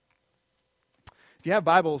If you have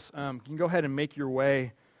Bibles, you can go ahead and make your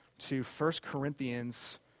way to 1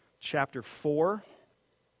 Corinthians chapter 4,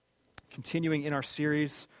 continuing in our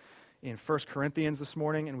series in 1 Corinthians this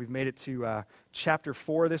morning, and we've made it to chapter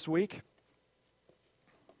 4 this week.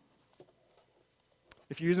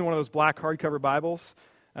 If you're using one of those black hardcover Bibles,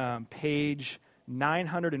 page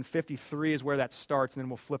 953 is where that starts, and then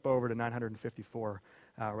we'll flip over to 954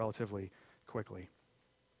 relatively quickly.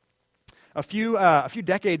 A few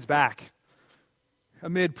decades back,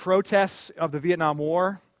 amid protests of the Vietnam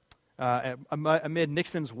War, amid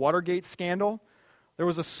Nixon's Watergate scandal, there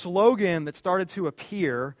was a slogan that started to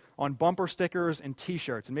appear on bumper stickers and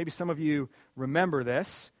T-shirts. And maybe some of you remember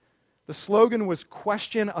this. The slogan was,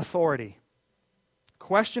 "Question authority."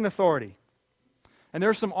 Question authority. And there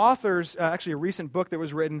are some authors, actually a recent book that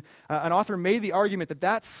was written, an author made the argument that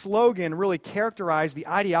that slogan really characterized the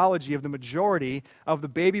ideology of the majority of the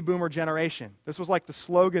baby boomer generation. This was like the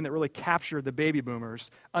slogan that really captured the baby boomers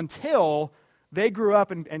until they grew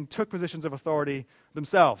up and took positions of authority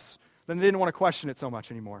themselves. Then they didn't want to question it so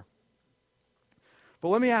much anymore. But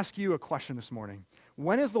let me ask you a question this morning.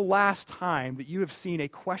 When is the last time that you have seen a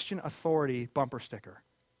question authority bumper sticker?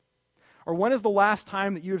 Or when is the last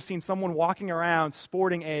time that you have seen someone walking around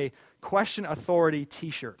sporting a question authority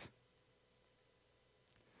T-shirt?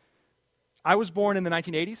 I was born in the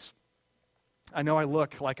 1980s. I know I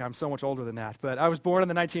look like I'm so much older than that, but I was born in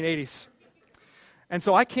the 1980s. And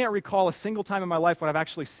so I can't recall a single time in my life when I've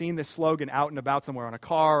actually seen this slogan out and about somewhere on a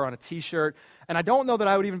car or on a T-shirt. And I don't know that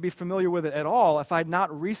I would even be familiar with it at all if I had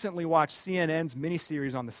not recently watched CNN's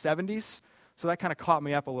miniseries on the 70s. So that kind of caught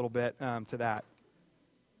me up a little bit to that.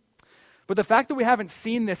 But the fact that we haven't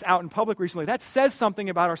seen this out in public recently, that says something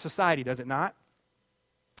about our society, does it not?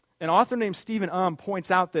 An author named Stephen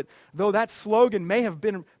points out that though that slogan may have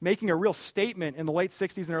been making a real statement in the late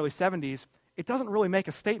 60s and early 70s, it doesn't really make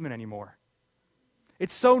a statement anymore.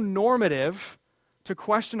 It's so normative to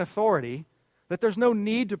question authority that there's no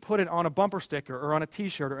need to put it on a bumper sticker or on a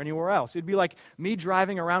T-shirt or anywhere else. It'd be like me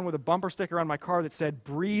driving around with a bumper sticker on my car that said,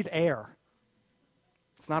 "Breathe air."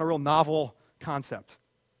 It's not a real novel concept.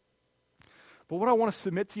 But what I want to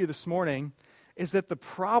submit to you this morning is that the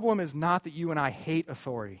problem is not that you and I hate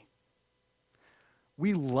authority.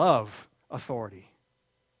 We love authority,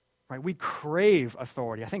 right? We crave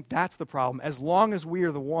authority. I think that's the problem, as long as we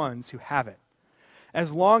are the ones who have it,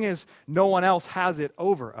 as long as no one else has it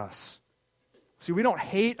over us. See, we don't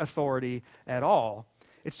hate authority at all.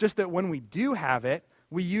 It's just that when we do have it,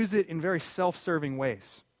 we use it in very self-serving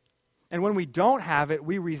ways. And when we don't have it,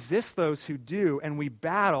 we resist those who do, and we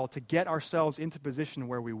battle to get ourselves into position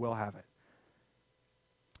where we will have it.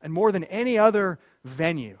 And more than any other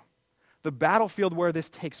venue, the battlefield where this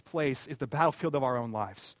takes place is the battlefield of our own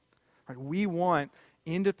lives. Right? We want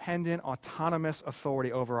independent, autonomous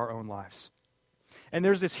authority over our own lives. And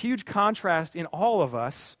there's this huge contrast in all of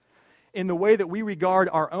us in the way that we regard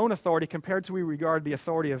our own authority compared to we regard the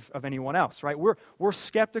authority of anyone else. Right? We're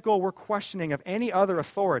skeptical, we're questioning of any other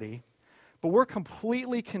authority, but we're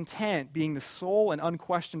completely content being the sole and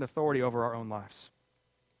unquestioned authority over our own lives.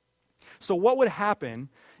 So what would happen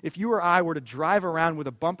if you or I were to drive around with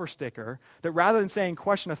a bumper sticker that rather than saying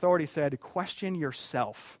question authority said, "Question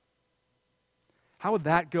yourself"? How would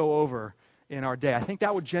that go over in our day? I think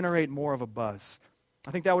that would generate more of a buzz. I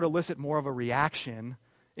think that would elicit more of a reaction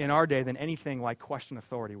in our day than anything like question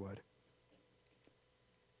authority would.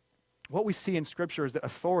 What we see in Scripture is that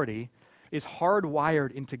authority is hardwired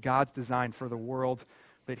into God's design for the world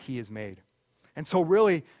that He has made. And so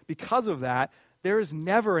really, because of that, there is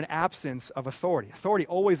never an absence of authority. Authority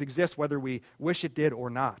always exists whether we wish it did or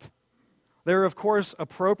not. There are, of course,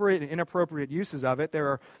 appropriate and inappropriate uses of it. There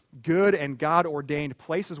are good and God-ordained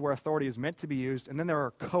places where authority is meant to be used, and then there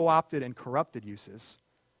are co-opted and corrupted uses.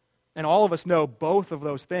 And all of us know both of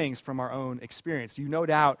those things from our own experience. You no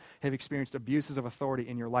doubt have experienced abuses of authority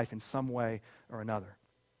in your life in some way or another.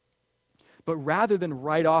 But rather than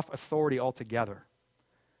write off authority altogether,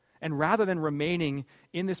 and rather than remaining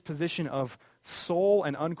in this position of sole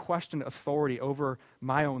and unquestioned authority over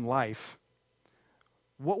my own life,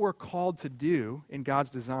 what we're called to do in God's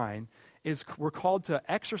design is we're called to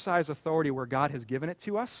exercise authority where God has given it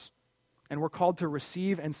to us, and we're called to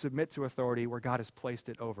receive and submit to authority where God has placed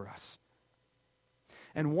it over us.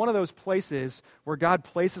 And one of those places where God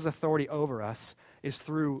places authority over us is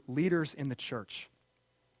through leaders in the church.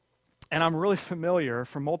 And I'm really familiar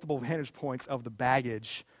from multiple vantage points of the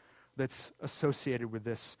baggage that's associated with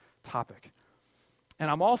this topic.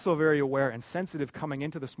 And I'm also very aware and sensitive coming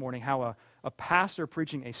into this morning how a pastor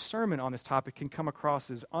preaching a sermon on this topic can come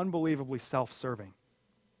across as unbelievably self-serving.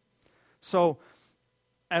 So,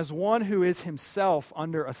 as one who is himself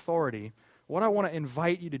under authority, what I want to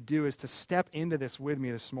invite you to do is to step into this with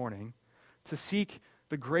me this morning, to seek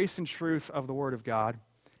the grace and truth of the Word of God,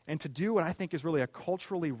 and to do what I think is really a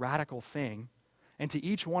culturally radical thing, and to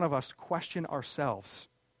each one of us question ourselves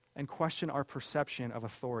and question our perception of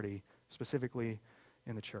authority, specifically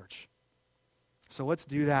in the church. So let's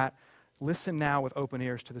do that. Listen now with open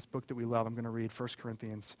ears to this book that we love. I'm going to read 1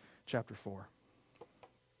 Corinthians chapter 4.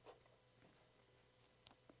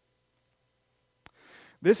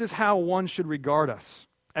 This is how one should regard us,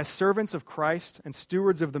 as servants of Christ and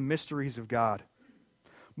stewards of the mysteries of God.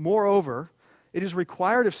 Moreover, it is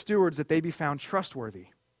required of stewards that they be found trustworthy.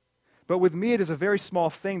 But with me it is a very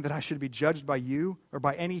small thing that I should be judged by you or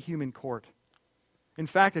by any human court. In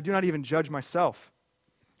fact, I do not even judge myself.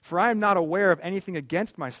 For I am not aware of anything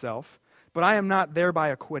against myself, but I am not thereby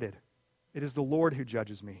acquitted. It is the Lord who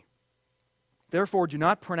judges me. Therefore, do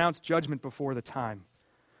not pronounce judgment before the time,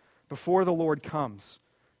 before the Lord comes,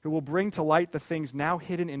 who will bring to light the things now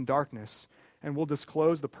hidden in darkness and will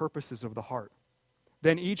disclose the purposes of the heart.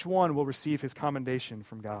 Then each one will receive his commendation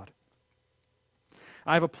from God.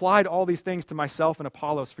 I have applied all these things to myself and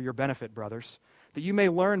Apollos for your benefit, brothers, that you may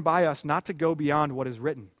learn by us not to go beyond what is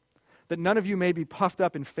written, that none of you may be puffed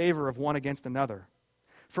up in favor of one against another.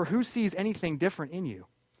 For who sees anything different in you?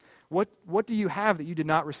 What do you have that you did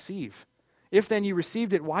not receive? If then you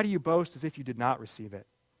received it, why do you boast as if you did not receive it?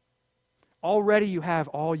 Already you have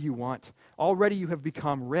all you want. Already you have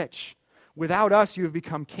become rich. Without us you have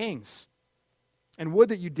become kings. And would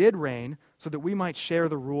that you did reign, so that we might share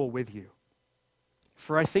the rule with you.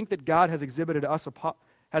 For I think that God has exhibited us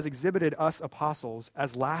apostles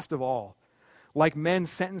as last of all, like men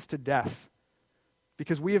sentenced to death,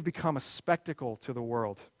 because we have become a spectacle to the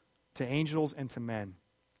world, to angels and to men.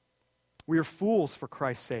 We are fools for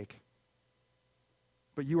Christ's sake,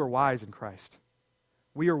 but you are wise in Christ.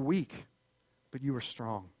 We are weak, but you are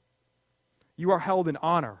strong. You are held in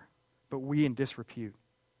honor, but we in disrepute.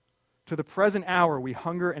 To the present hour we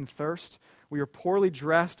hunger and thirst, we are poorly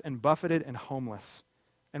dressed and buffeted and homeless,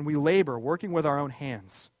 and we labor, working with our own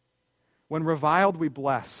hands. When reviled, we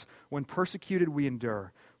bless. When persecuted, we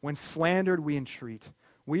endure. When slandered, we entreat.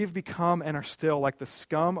 We have become and are still like the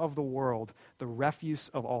scum of the world, the refuse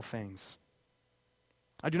of all things.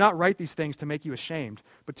 I do not write these things to make you ashamed,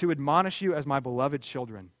 but to admonish you as my beloved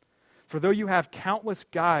children. For though you have countless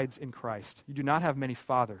guides in Christ, you do not have many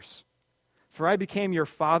fathers. For I became your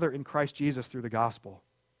father in Christ Jesus through the gospel.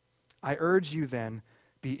 I urge you then,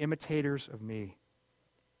 be imitators of me.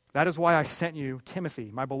 That is why I sent you,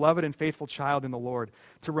 Timothy, my beloved and faithful child in the Lord,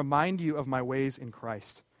 to remind you of my ways in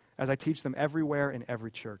Christ, as I teach them everywhere in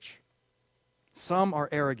every church. Some are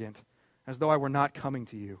arrogant, as though I were not coming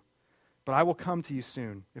to you. But I will come to you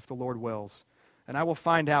soon, if the Lord wills, and I will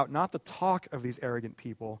find out not the talk of these arrogant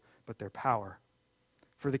people, but their power.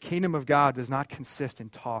 For the kingdom of God does not consist in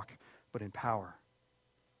talk, but in power.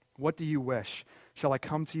 What do you wish? Shall I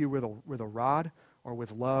come to you with a rod, or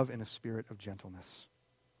with love and a spirit of gentleness?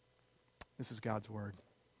 This is God's word.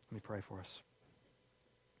 Let me pray for us.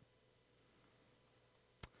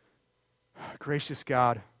 Gracious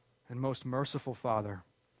God and most merciful Father,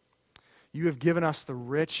 you have given us the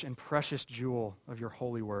rich and precious jewel of your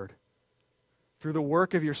holy word. Through the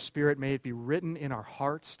work of your Spirit, may it be written in our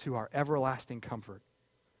hearts to our everlasting comfort,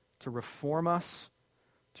 to reform us,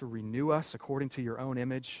 to renew us according to your own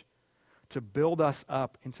image, to build us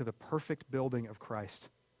up into the perfect building of Christ,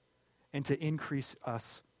 and to increase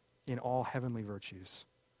us in all heavenly virtues.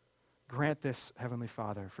 Grant this, Heavenly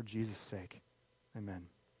Father, for Jesus' sake. Amen.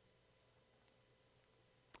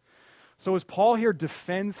 So as Paul here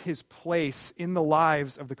defends his place in the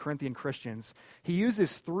lives of the Corinthian Christians, he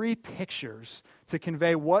uses three pictures to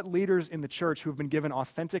convey what leaders in the church who have been given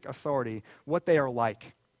authentic authority, what they are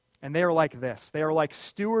like. And they are like this. They are like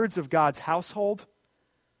stewards of God's household.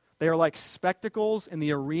 They are like spectacles in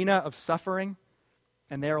the arena of suffering.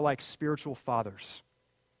 And they are like spiritual fathers.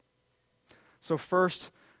 So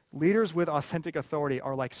first, leaders with authentic authority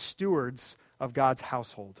are like stewards of God's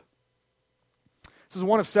household. This is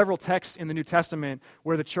one of several texts in the New Testament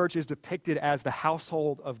where the church is depicted as the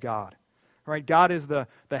household of God. Right? God is the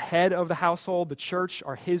head of the household. The church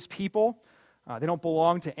are his people. They don't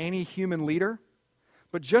belong to any human leader.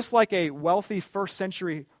 But just like a wealthy first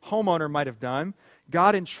century homeowner might have done,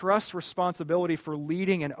 God entrusts responsibility for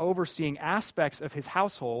leading and overseeing aspects of his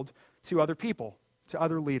household to other people, to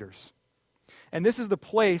other leaders. And this is the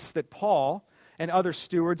place that Paul and other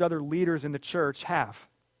stewards, other leaders in the church have.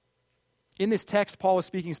 In this text, Paul is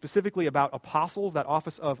speaking specifically about apostles, that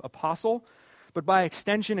office of apostle, But by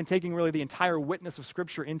extension and taking really the entire witness of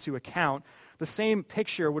Scripture into account, the same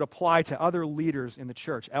picture would apply to other leaders in the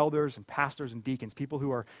church, elders and pastors and deacons, people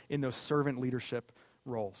who are in those servant leadership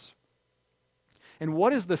roles. And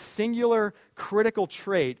what is the singular critical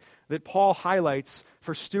trait that Paul highlights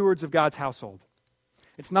for stewards of God's household?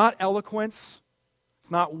 It's not eloquence,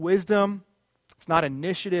 it's not wisdom, it's not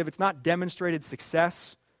initiative, it's not demonstrated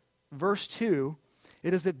success. Verse 2,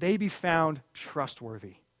 it is that they be found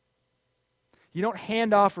trustworthy. You don't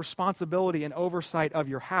hand off responsibility and oversight of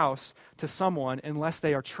your house to someone unless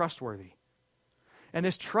they are trustworthy. And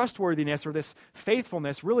this trustworthiness or this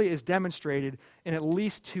faithfulness really is demonstrated in at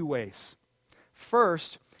least two ways.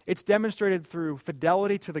 First, it's demonstrated through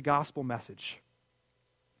fidelity to the gospel message.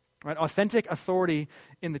 Right? Authentic authority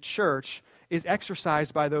in the church is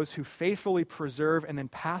exercised by those who faithfully preserve and then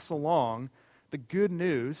pass along the good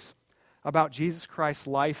news about Jesus Christ's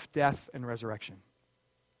life, death, and resurrection.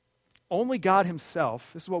 Only God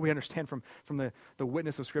himself, this is what we understand from the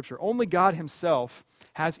witness of Scripture, only God himself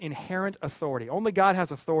has inherent authority. Only God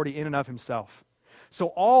has authority in and of himself. So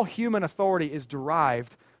all human authority is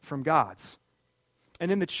derived from God's.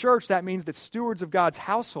 And in the church, that means that stewards of God's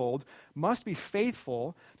household must be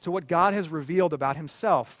faithful to what God has revealed about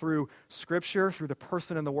himself through Scripture, through the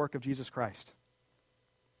person and the work of Jesus Christ.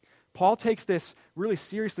 Paul takes this really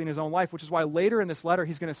seriously in his own life, which is why later in this letter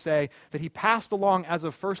he's going to say that he passed along as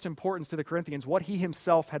of first importance to the Corinthians what he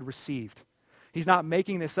himself had received. He's not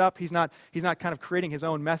making this up. He's not kind of creating his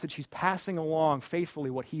own message. He's passing along faithfully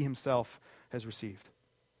what he himself has received.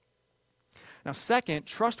 Now, second,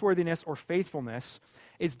 trustworthiness or faithfulness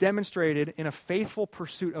is demonstrated in a faithful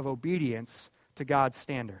pursuit of obedience to God's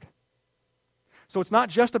standard. So it's not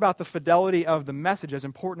just about the fidelity of the message, as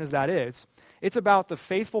important as that is. It's about the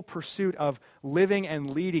faithful pursuit of living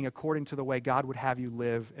and leading according to the way God would have you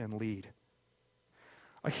live and lead.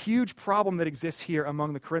 A huge problem that exists here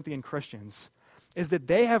among the Corinthian Christians is that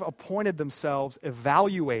they have appointed themselves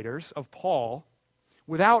evaluators of Paul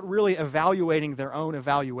without really evaluating their own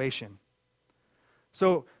evaluation.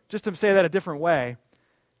 So just to say that a different way,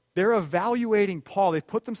 they're evaluating Paul. They've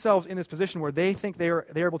put themselves in this position where they think they're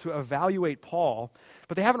able to evaluate Paul,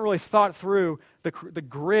 but they haven't really thought through the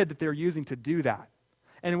grid that they're using to do that.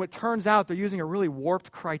 And it turns out they're using a really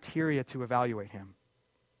warped criteria to evaluate him.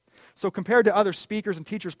 So compared to other speakers and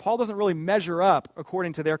teachers, Paul doesn't really measure up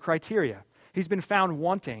according to their criteria. He's been found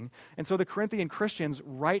wanting, and so the Corinthian Christians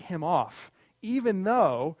write him off, even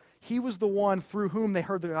though he was the one through whom they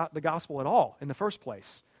heard the gospel at all in the first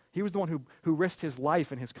place. He was the one who risked his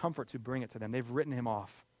life and his comfort to bring it to them. They've written him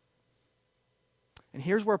off. And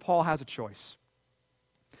here's where Paul has a choice.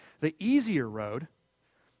 The easier road,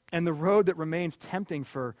 and the road that remains tempting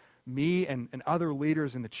for me and other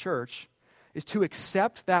leaders in the church, is to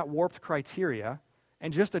accept that warped criteria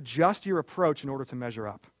and just adjust your approach in order to measure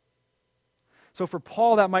up. So for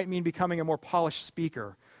Paul, that might mean becoming a more polished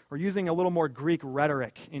speaker, or using a little more Greek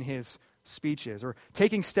rhetoric in his speeches, or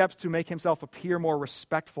taking steps to make himself appear more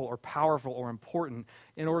respectful or powerful or important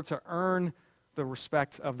in order to earn the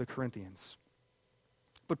respect of the Corinthians.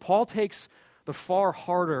 But Paul takes the far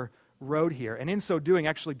harder road here, and in so doing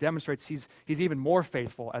actually demonstrates he's even more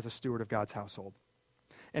faithful as a steward of God's household.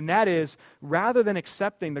 And that is, rather than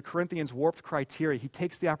accepting the Corinthians' warped criteria, he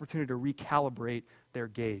takes the opportunity to recalibrate their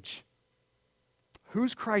gauge.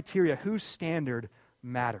 Whose criteria, whose standard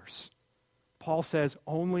matters? Paul says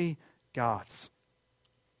only God's.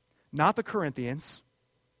 Not the Corinthians,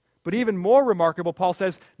 but even more remarkable, Paul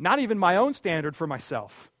says, not even my own standard for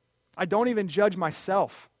myself. I don't even judge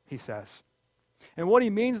myself, he says. And what he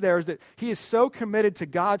means there is that he is so committed to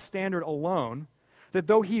God's standard alone that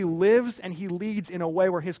though he lives and he leads in a way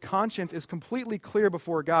where his conscience is completely clear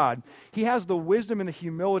before God, he has the wisdom and the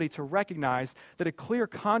humility to recognize that a clear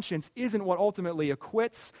conscience isn't what ultimately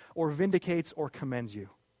acquits or vindicates or commends you.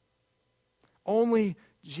 Only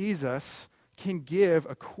Jesus can give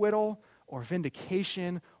acquittal or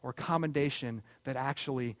vindication or commendation that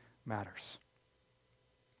actually matters.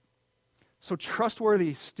 So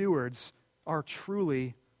trustworthy stewards are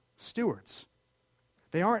truly stewards.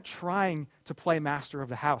 They aren't trying to play master of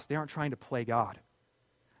the house. They aren't trying to play God.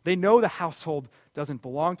 They know the household doesn't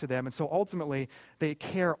belong to them, and so ultimately they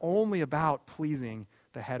care only about pleasing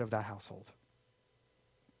the head of that household.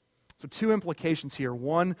 So two implications here.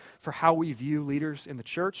 One for how we view leaders in the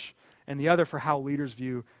church, and the other for how leaders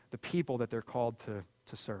view the people that they're called to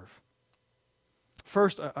serve.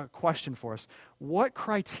 First, a question for us. What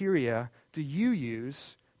criteria do you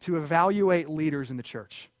use to evaluate leaders in the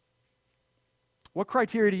church? What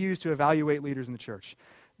criteria do you use to evaluate leaders in the church?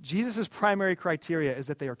 Jesus' primary criteria is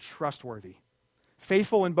that they are trustworthy,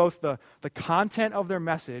 faithful in both the content of their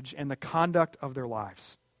message and the conduct of their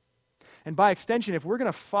lives. And by extension, if we're going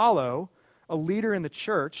to follow a leader in the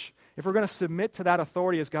church, if we're going to submit to that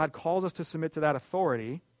authority as God calls us to submit to that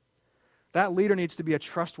authority, that leader needs to be a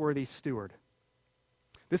trustworthy steward.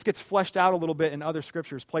 This gets fleshed out a little bit in other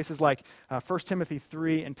scriptures. Places like 1 Timothy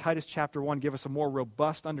 3 and Titus chapter 1 give us a more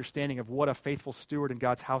robust understanding of what a faithful steward in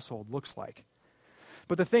God's household looks like.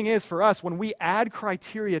 But the thing is, for us, when we add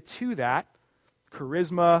criteria to that,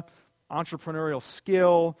 charisma, entrepreneurial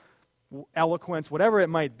skill, eloquence, whatever it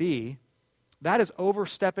might be, that is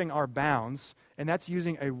overstepping our bounds, and that's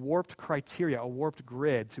using a warped criteria, a warped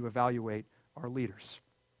grid to evaluate our leaders.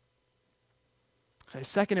 A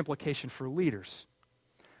second implication for leaders.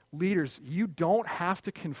 Leaders, you don't have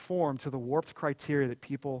to conform to the warped criteria that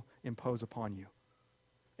people impose upon you.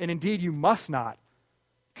 And indeed, you must not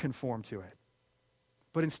conform to it.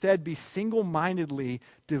 But instead, be single-mindedly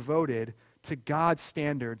devoted to God's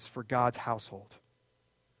standards for God's household.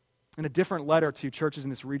 In a different letter to churches in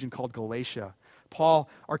this region called Galatia, Paul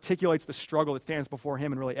articulates the struggle that stands before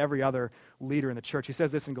him and really every other leader in the church. He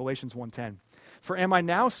says this in Galatians 1:10. For am I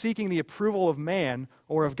now seeking the approval of man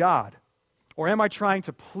or of God? Or am I trying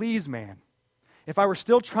to please man? If I were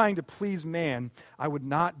still trying to please man, I would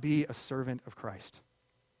not be a servant of Christ.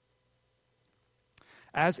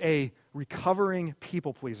 As a recovering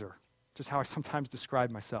people pleaser, just how I sometimes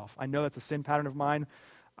describe myself. I know that's a sin pattern of mine.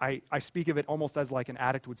 I speak of it almost as like an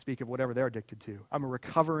addict would speak of whatever they're addicted to. I'm a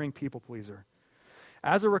recovering people pleaser.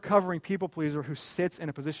 As a recovering people pleaser who sits in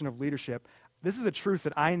a position of leadership, this is a truth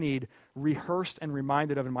that I need rehearsed and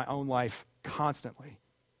reminded of in my own life constantly.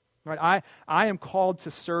 Right? I am called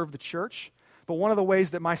to serve the church, but one of the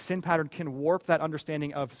ways that my sin pattern can warp that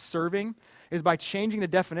understanding of serving is by changing the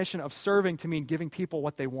definition of serving to mean giving people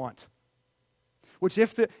what they want. Which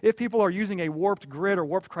if people are using a warped grid or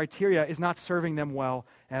warped criteria is not serving them well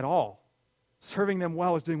at all. Serving them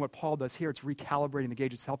well is doing what Paul does here. It's recalibrating the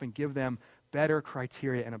gauge. It's helping give them better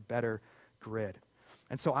criteria and a better grid.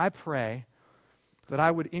 And so I pray that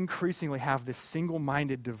I would increasingly have this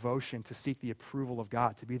single-minded devotion to seek the approval of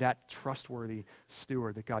God, to be that trustworthy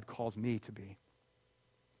steward that God calls me to be.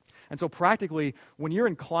 And so practically, when you're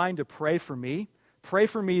inclined to pray for me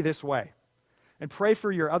this way. And pray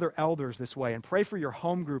for your other elders this way. And pray for your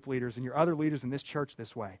home group leaders and your other leaders in this church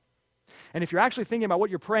this way. And if you're actually thinking about what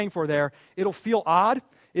you're praying for there, it'll feel odd.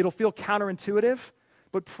 It'll feel counterintuitive.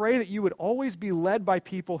 But pray that you would always be led by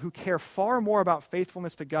people who care far more about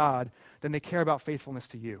faithfulness to God than they care about faithfulness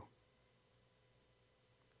to you.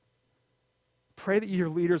 Pray that your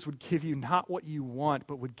leaders would give you not what you want,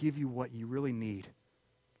 but would give you what you really need.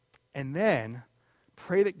 And then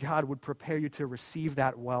pray that God would prepare you to receive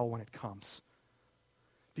that well when it comes.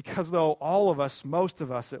 Because though all of us, most of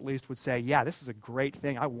us at least, would say, yeah, this is a great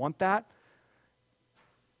thing, I want that.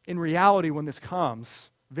 In reality, when this comes,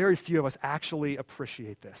 very few of us actually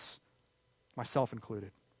appreciate this, myself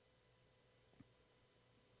included.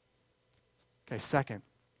 Okay, second,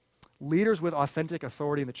 leaders with authentic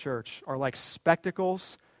authority in the church are like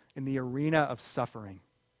spectacles in the arena of suffering.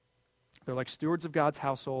 They're like stewards of God's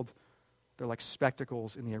household. They're like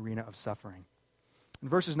spectacles in the arena of suffering. In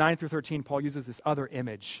verses 9 through 13, Paul uses this other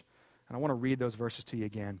image, and I want to read those verses to you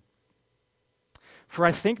again. For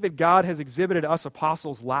I think that God has exhibited us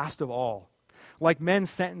apostles last of all, like men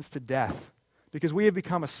sentenced to death, because we have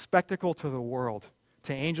become a spectacle to the world,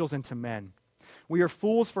 to angels and to men. We are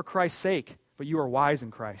fools for Christ's sake, but you are wise in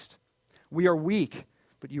Christ. We are weak,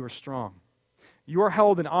 but you are strong. You are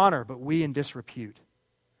held in honor, but we in disrepute.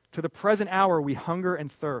 To the present hour we hunger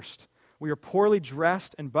and thirst. We are poorly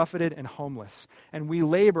dressed and buffeted and homeless, and we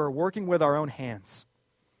labor working with our own hands.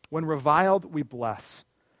 When reviled, we bless.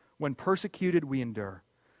 When persecuted, we endure.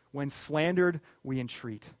 When slandered, we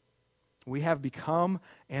entreat. We have become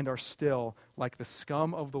and are still like the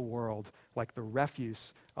scum of the world, like the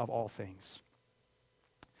refuse of all things.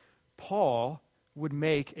 Paul would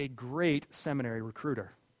make a great seminary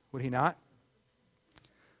recruiter, would he not?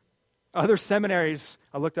 Other seminaries,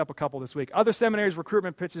 I looked up a couple this week, other seminaries'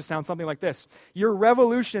 recruitment pitches sound something like this. Your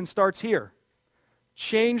revolution starts here.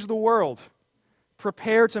 Change the world.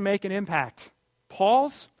 Prepare to make an impact.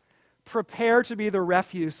 Paul's, prepare to be the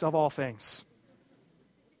refuse of all things.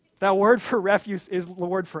 That word for refuse is the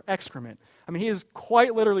word for excrement. I mean, he is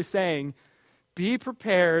quite literally saying, be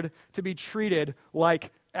prepared to be treated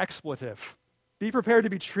like expletive. Be prepared to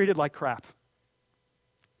be treated like crap.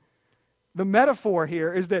 The metaphor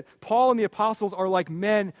here is that Paul and the apostles are like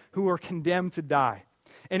men who are condemned to die.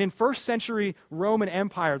 And in first century Roman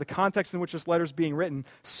Empire, the context in which this letter is being written,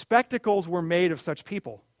 spectacles were made of such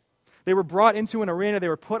people. They were brought into an arena, they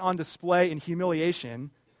were put on display in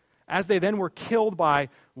humiliation as they then were killed by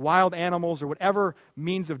wild animals or whatever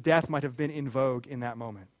means of death might have been in vogue in that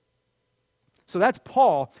moment. So that's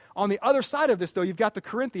Paul. On the other side of this, though, you've got the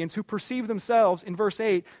Corinthians who perceive themselves, in verse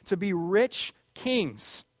 8, to be rich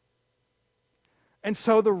kings. And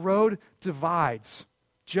so the road divides,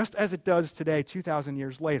 just as it does today, 2,000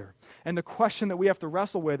 years later. And the question that we have to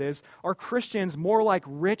wrestle with is, are Christians more like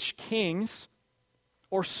rich kings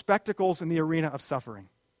or spectacles in the arena of suffering?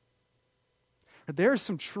 There's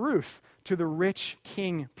some truth to the rich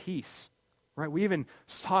king piece, right? We even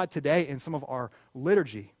saw it today in some of our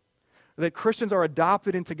liturgy, that Christians are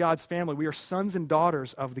adopted into God's family. We are sons and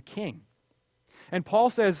daughters of the King. And Paul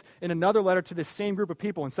says in another letter to this same group of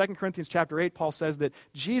people, in 2 Corinthians chapter 8, Paul says that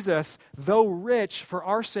Jesus, though rich, for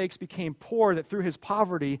our sakes became poor, that through his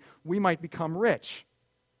poverty we might become rich.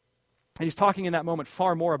 And he's talking in that moment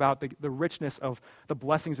far more about the richness of the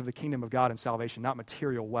blessings of the kingdom of God and salvation, not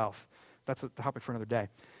material wealth. That's a topic for another day.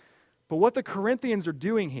 But what the Corinthians are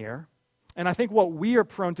doing here, and I think what we are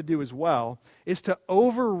prone to do as well, is to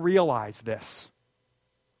over-realize this.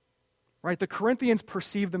 Right? The Corinthians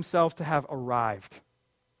perceive themselves to have arrived.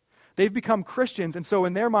 They've become Christians, and so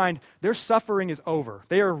in their mind, their suffering is over.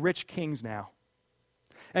 They are rich kings now.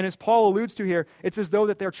 And as Paul alludes to here, it's as though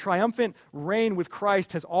that their triumphant reign with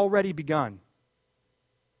Christ has already begun.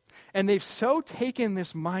 And they've so taken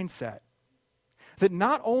this mindset that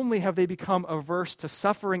not only have they become averse to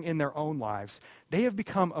suffering in their own lives, they have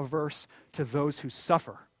become averse to those who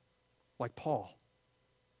suffer, like Paul.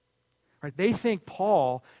 Right? They think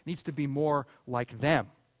Paul needs to be more like them,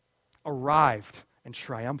 arrived and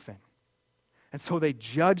triumphant. And so they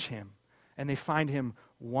judge him and they find him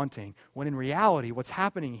wanting, when in reality what's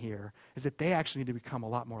happening here is that they actually need to become a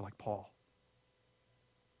lot more like Paul.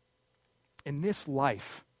 In this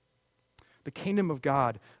life, the kingdom of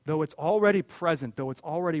God, though it's already present, though it's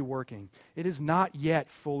already working, it is not yet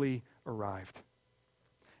fully arrived.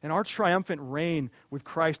 And our triumphant reign with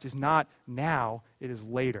Christ is not now, it is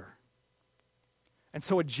later. And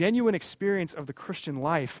so a genuine experience of the Christian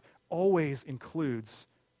life always includes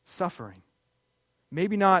suffering.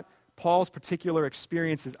 Maybe not Paul's particular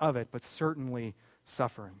experiences of it, but certainly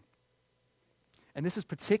suffering. And this is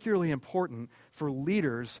particularly important for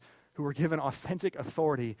leaders who are given authentic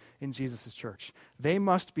authority in Jesus' church. They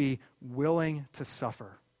must be willing to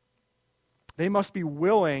suffer. They must be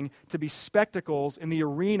willing to be spectacles in the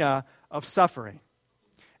arena of suffering.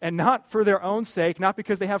 And not for their own sake, not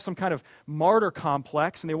because they have some kind of martyr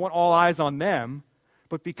complex and they want all eyes on them,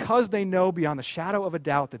 but because they know beyond the shadow of a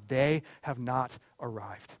doubt that they have not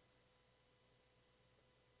arrived.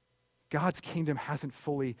 God's kingdom hasn't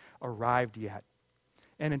fully arrived yet.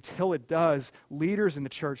 And until it does, leaders in the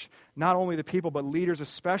church, not only the people, but leaders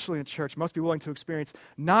especially in the church, must be willing to experience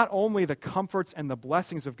not only the comforts and the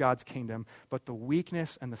blessings of God's kingdom, but the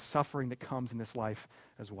weakness and the suffering that comes in this life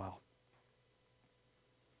as well.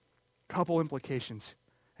 Couple implications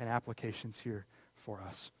and applications here for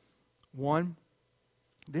us. One,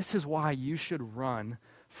 this is why you should run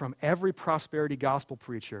from every prosperity gospel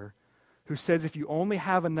preacher who says if you only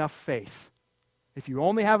have enough faith,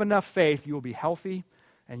 you will be healthy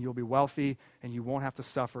and you'll be wealthy and you won't have to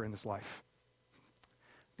suffer in this life.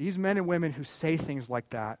 These men and women who say things like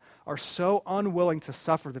that are so unwilling to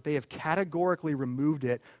suffer that they have categorically removed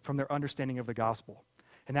it from their understanding of the gospel.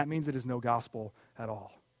 And that means it is no gospel at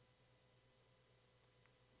all.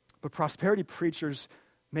 But prosperity preachers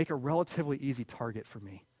make a relatively easy target for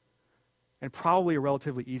me, and probably a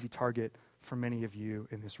relatively easy target for many of you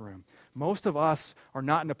in this room. Most of us are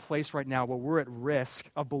not in a place right now where we're at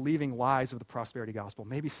risk of believing lies of the prosperity gospel.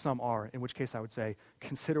 Maybe some are, in which case I would say,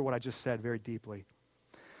 consider what I just said very deeply.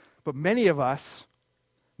 But many of us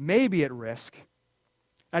may be at risk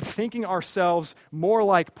at thinking ourselves more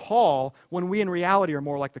like Paul when we in reality are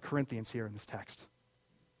more like the Corinthians here in this text.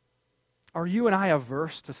 Are you and I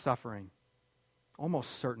averse to suffering?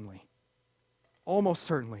 Almost certainly. Almost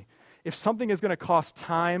certainly. If something is going to cost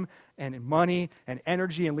time and money and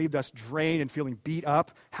energy and leave us drained and feeling beat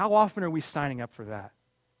up, how often are we signing up for that?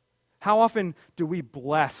 How often do we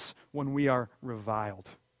bless when we are reviled?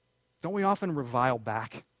 Don't we often revile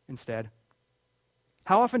back instead?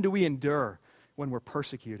 How often do we endure when we're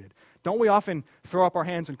persecuted? Don't we often throw up our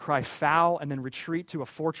hands and cry foul and then retreat to a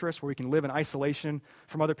fortress where we can live in isolation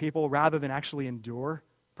from other people rather than actually endure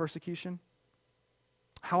persecution?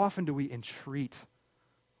 How often do we entreat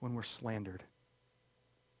when we're slandered?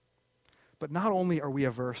 But not only are we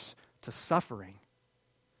averse to suffering,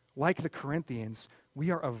 like the Corinthians, we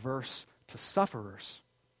are averse to sufferers,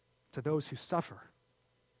 to those who suffer.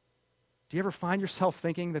 Do you ever find yourself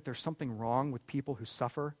thinking that there's something wrong with people who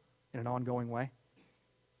suffer in an ongoing way?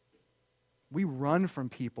 We run from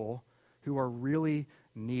people who are really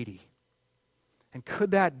needy. And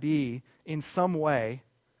could that be, in some way,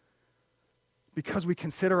 because we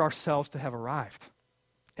consider ourselves to have arrived?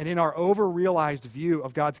 And in our over-realized view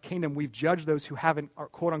of God's kingdom, we've judged those who haven't,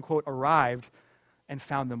 quote-unquote, arrived and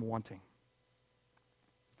found them wanting.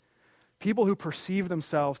 People who perceive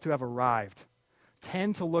themselves to have arrived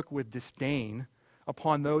tend to look with disdain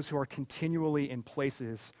upon those who are continually in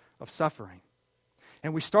places of suffering.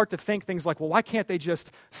 And we start to think things like, well, why can't they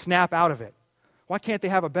just snap out of it? Why can't they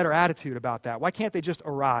have a better attitude about that? Why can't they just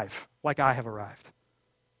arrive like I have arrived?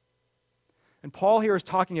 And Paul here is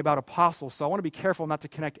talking about apostles, so I want to be careful not to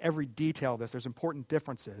connect every detail of this. There's important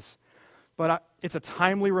differences. But it's a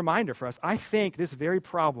timely reminder for us. I think this very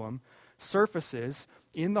problem surfaces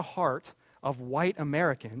in the heart of white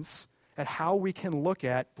Americans at how we can look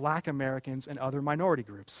at black Americans and other minority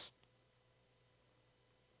groups.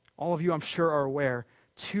 All of you, I'm sure, are aware,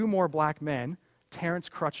 2 more black men, Terrence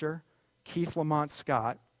Crutcher, Keith Lamont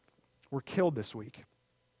Scott, were killed this week.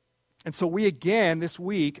 And so we again, this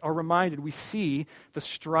week, are reminded, we see the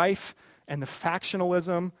strife and the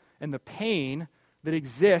factionalism and the pain that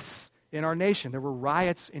exists in our nation. There were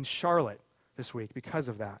riots in Charlotte this week because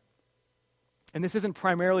of that. And this isn't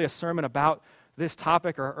primarily a sermon about this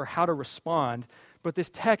topic or how to respond, but this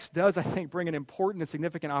text does, I think, bring an important and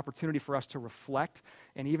significant opportunity for us to reflect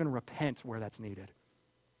and even repent where that's needed.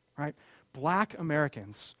 Right? Black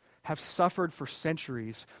Americans have suffered for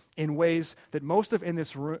centuries in ways that most of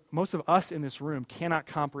us in this room cannot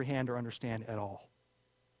comprehend or understand at all.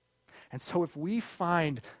 And so if we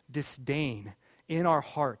find disdain in our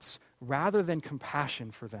hearts rather than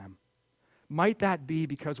compassion for them, might that be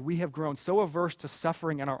because we have grown so averse to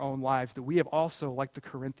suffering in our own lives that we have also, like the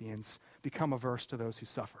Corinthians, become averse to those who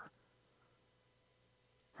suffer?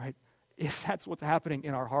 Right? If that's what's happening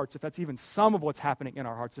in our hearts, if that's even some of what's happening in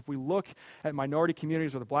our hearts, if we look at minority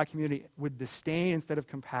communities or the black community with disdain instead of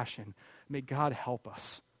compassion, may God help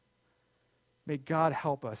us. May God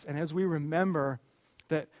help us. And as we remember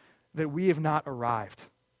that we have not arrived,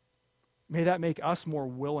 may that make us more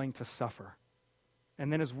willing to suffer.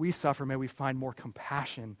 And then as we suffer, may we find more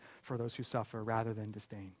compassion for those who suffer rather than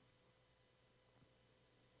disdain.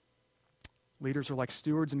 Leaders are like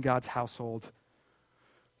stewards in God's household.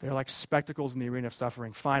 They're like spectacles in the arena of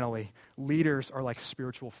suffering. Finally, leaders are like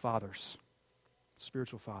spiritual fathers.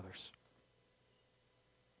 Spiritual fathers.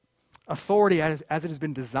 Authority, as it has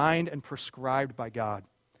been designed and prescribed by God,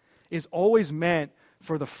 is always meant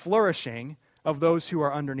for the flourishing of those who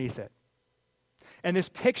are underneath it. And this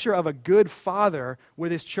picture of a good father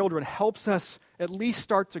with his children helps us at least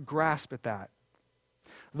start to grasp at that.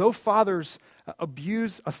 Though fathers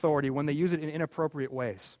abuse authority when they use it in inappropriate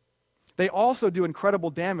ways, they also do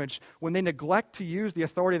incredible damage when they neglect to use the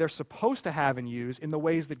authority they're supposed to have and use in the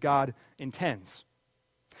ways that God intends.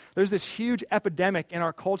 There's this huge epidemic in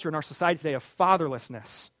our culture, in our society today, of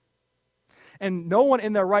fatherlessness. And no one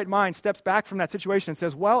in their right mind steps back from that situation and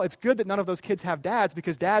says, well, it's good that none of those kids have dads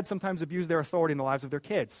because dads sometimes abuse their authority in the lives of their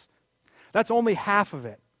kids. That's only half of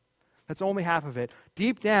it. That's only half of it.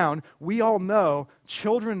 Deep down, we all know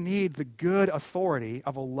children need the good authority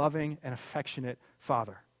of a loving and affectionate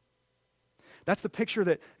father. That's the picture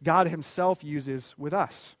that God himself uses with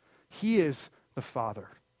us. He is the Father.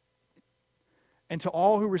 And to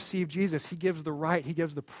all who receive Jesus, he gives the right, he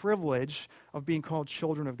gives the privilege of being called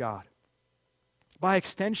children of God. By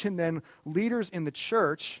extension, then, leaders in the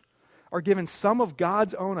church are given some of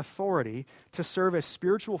God's own authority to serve as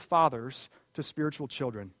spiritual fathers to spiritual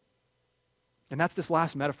children. And that's this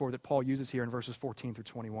last metaphor that Paul uses here in verses 14 through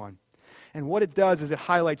 21. And what it does is it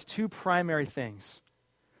highlights 2 primary things: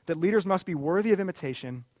 that leaders must be worthy of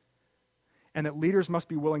imitation, and that leaders must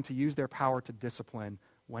be willing to use their power to discipline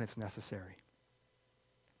when it's necessary.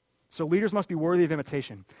 So leaders must be worthy of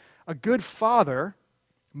imitation. A good father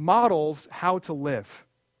models how to live.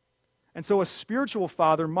 And so a spiritual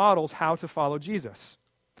father models how to follow Jesus.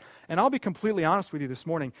 And I'll be completely honest with you this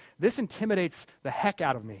morning, this intimidates the heck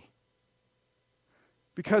out of me.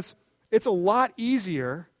 Because it's a lot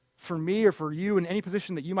easier for me or for you in any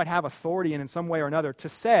position that you might have authority in some way or another to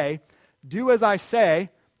say, do as I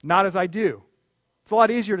say, not as I do. It's a lot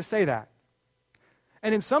easier to say that.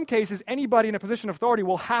 And in some cases, anybody in a position of authority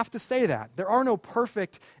will have to say that. There are no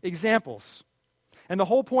perfect examples. And the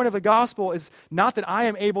whole point of the gospel is not that I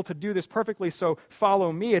am able to do this perfectly, so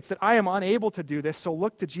follow me. It's that I am unable to do this, so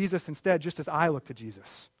look to Jesus instead, just as I look to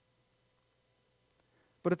Jesus.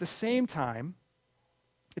 But at the same time,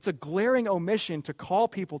 it's a glaring omission to call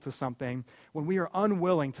people to something when we are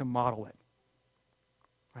unwilling to model it.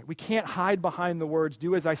 Right? We can't hide behind the words,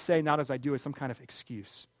 do as I say, not as I do, as some kind of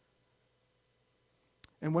excuse.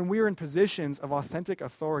 And when we are in positions of authentic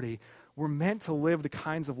authority, we're meant to live the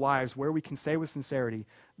kinds of lives where we can say with sincerity,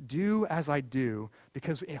 do as I do,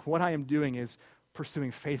 because what I am doing is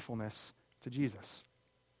pursuing faithfulness to Jesus.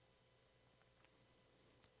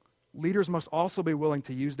 Leaders must also be willing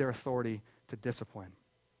to use their authority to discipline.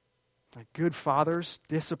 Like good fathers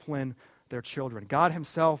discipline their children. God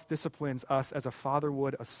himself disciplines us as a father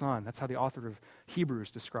would a son. That's how the author of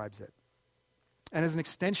Hebrews describes it. And as an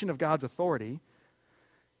extension of God's authority,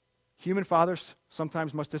 human fathers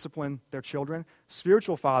sometimes must discipline their children.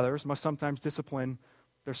 Spiritual fathers must sometimes discipline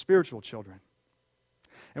their spiritual children.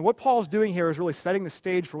 And what Paul's doing here is really setting the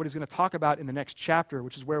stage for what he's going to talk about in the next chapter,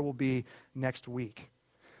 which is where we'll be next week.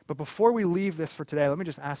 But before we leave this for today, let me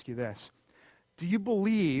just ask you this. Do you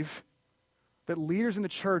believe that leaders in the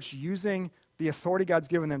church using the authority God's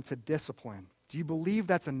given them to discipline, do you believe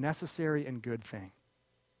that's a necessary and good thing?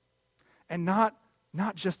 And not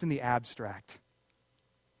just in the abstract.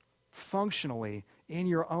 Functionally, in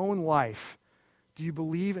your own life, do you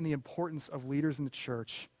believe in the importance of leaders in the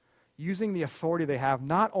church using the authority they have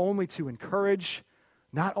not only to encourage,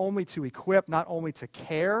 not only to equip, not only to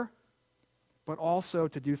care, but also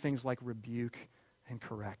to do things like rebuke and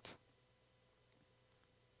correct?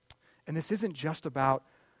 And this isn't just about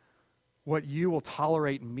what you will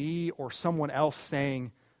tolerate me or someone else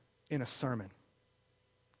saying in a sermon.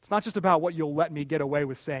 It's not just about what you'll let me get away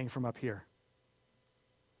with saying from up here.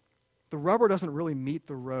 The rubber doesn't really meet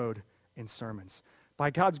the road in sermons. By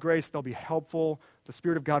God's grace, they'll be helpful. The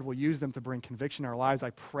Spirit of God will use them to bring conviction in our lives. I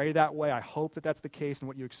pray that way. I hope that that's the case in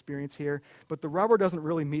what you experience here. But the rubber doesn't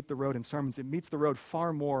really meet the road in sermons. It meets the road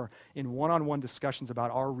far more in one-on-one discussions about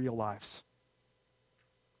our real lives.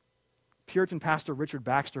 Puritan pastor Richard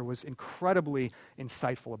Baxter was incredibly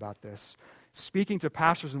insightful about this. Speaking to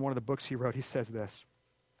pastors in one of the books he wrote, he says this: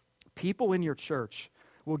 people in your church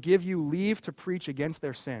will give you leave to preach against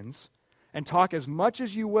their sins and talk as much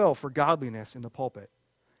as you will for godliness in the pulpit,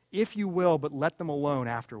 if you will, but let them alone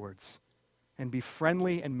afterwards, and be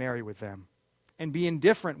friendly and merry with them, and be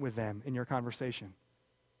indifferent with them in your conversation.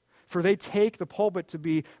 For they take the pulpit to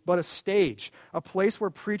be but a stage, a place where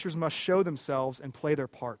preachers must show themselves and play their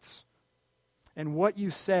parts. And what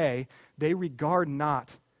you say, they regard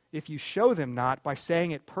not, if you show them not by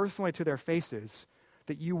saying it personally to their faces,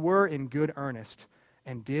 that you were in good earnest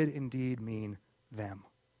and did indeed mean them.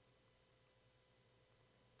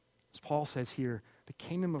 As Paul says here, the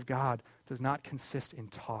kingdom of God does not consist in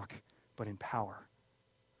talk, but in power.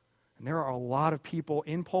 And there are a lot of people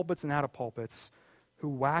in pulpits and out of pulpits who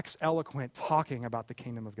wax eloquent talking about the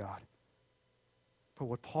kingdom of God. But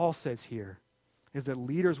what Paul says here is that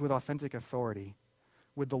leaders with authentic authority,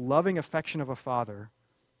 with the loving affection of a father,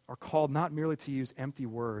 are called not merely to use empty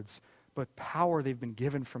words, but power they've been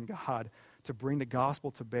given from God to bring the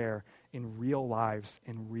gospel to bear in real lives,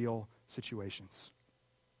 in real situations.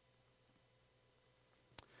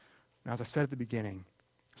 Now, as I said at the beginning,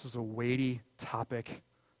 this is a weighty topic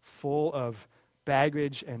full of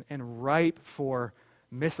baggage and ripe for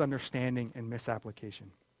misunderstanding and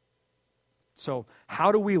misapplication. So,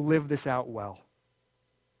 how do we live this out well?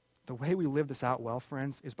 The way we live this out well,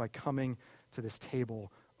 friends, is by coming to this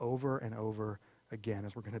table over and over again,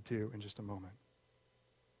 as we're going to do in just a moment.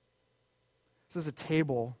 This is a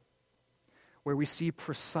table where we see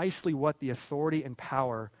precisely what the authority and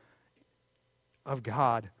power of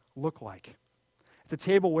God look like. It's a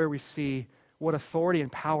table where we see what authority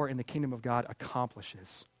and power in the kingdom of God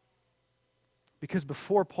accomplishes. Because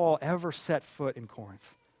before Paul ever set foot in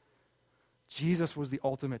Corinth, Jesus was the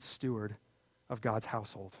ultimate steward of God's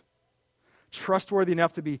household. Trustworthy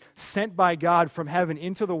enough to be sent by God from heaven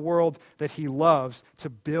into the world that he loves to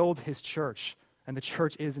build his church. And the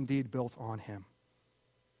church is indeed built on him.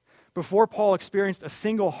 Before Paul experienced a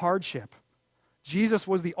single hardship, Jesus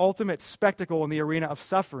was the ultimate spectacle in the arena of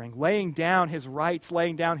suffering, laying down his rights,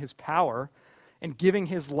 laying down his power, and giving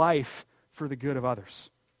his life for the good of others.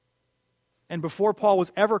 And before Paul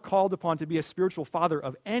was ever called upon to be a spiritual father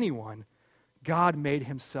of anyone, God made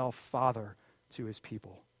himself father to his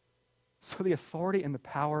people. So the authority and the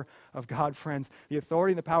power of God, friends, the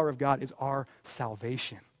authority and the power of God is our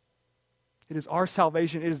salvation. It is our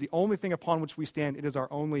salvation. It is the only thing upon which we stand. It is our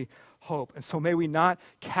only hope. And so may we not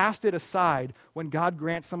cast it aside when God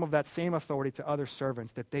grants some of that same authority to other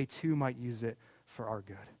servants, that they too might use it for our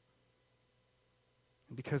good.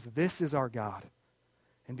 And because this is our God,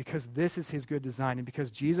 and because this is his good design, and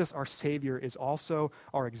because Jesus, our Savior, is also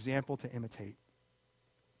our example to imitate,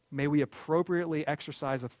 may we appropriately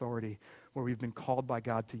exercise authority where we've been called by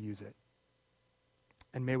God to use it.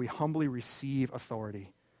 And may we humbly receive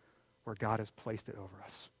authority where God has placed it over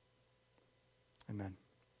us. Amen.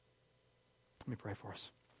 Let me pray for us.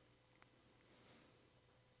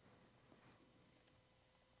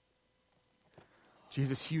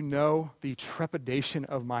 Jesus, you know the trepidation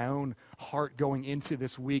of my own heart going into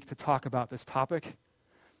this week to talk about this topic.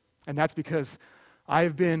 And that's because I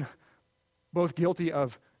have been both guilty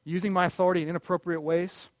of using my authority in inappropriate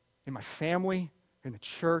ways in my family, in the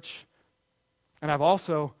church, and I've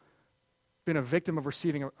also been a victim of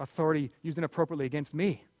receiving authority used inappropriately against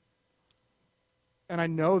me. And I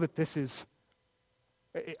know that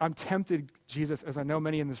I'm tempted, Jesus, as I know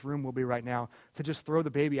many in this room will be right now, to just throw the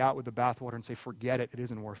baby out with the bathwater and say, forget it, it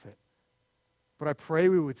isn't worth it. But I pray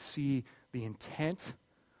we would see the intent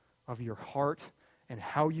of your heart and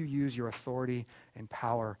how you use your authority and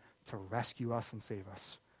power to rescue us and save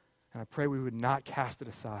us. And I pray we would not cast it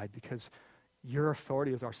aside because your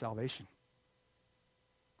authority is our salvation.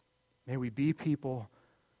 May we be people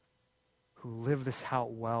who live this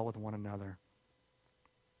out well with one another,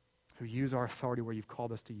 who use our authority where you've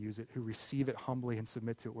called us to use it, who receive it humbly and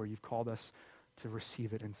submit to it where you've called us to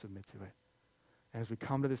receive it and submit to it. And as we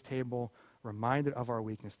come to this table, reminded of our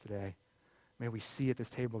weakness today, may we see at this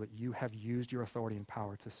table that you have used your authority and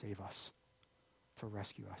power to save us, to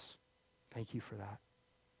rescue us. Thank you for that.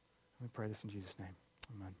 Let me pray this in Jesus' name.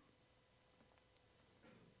 Amen.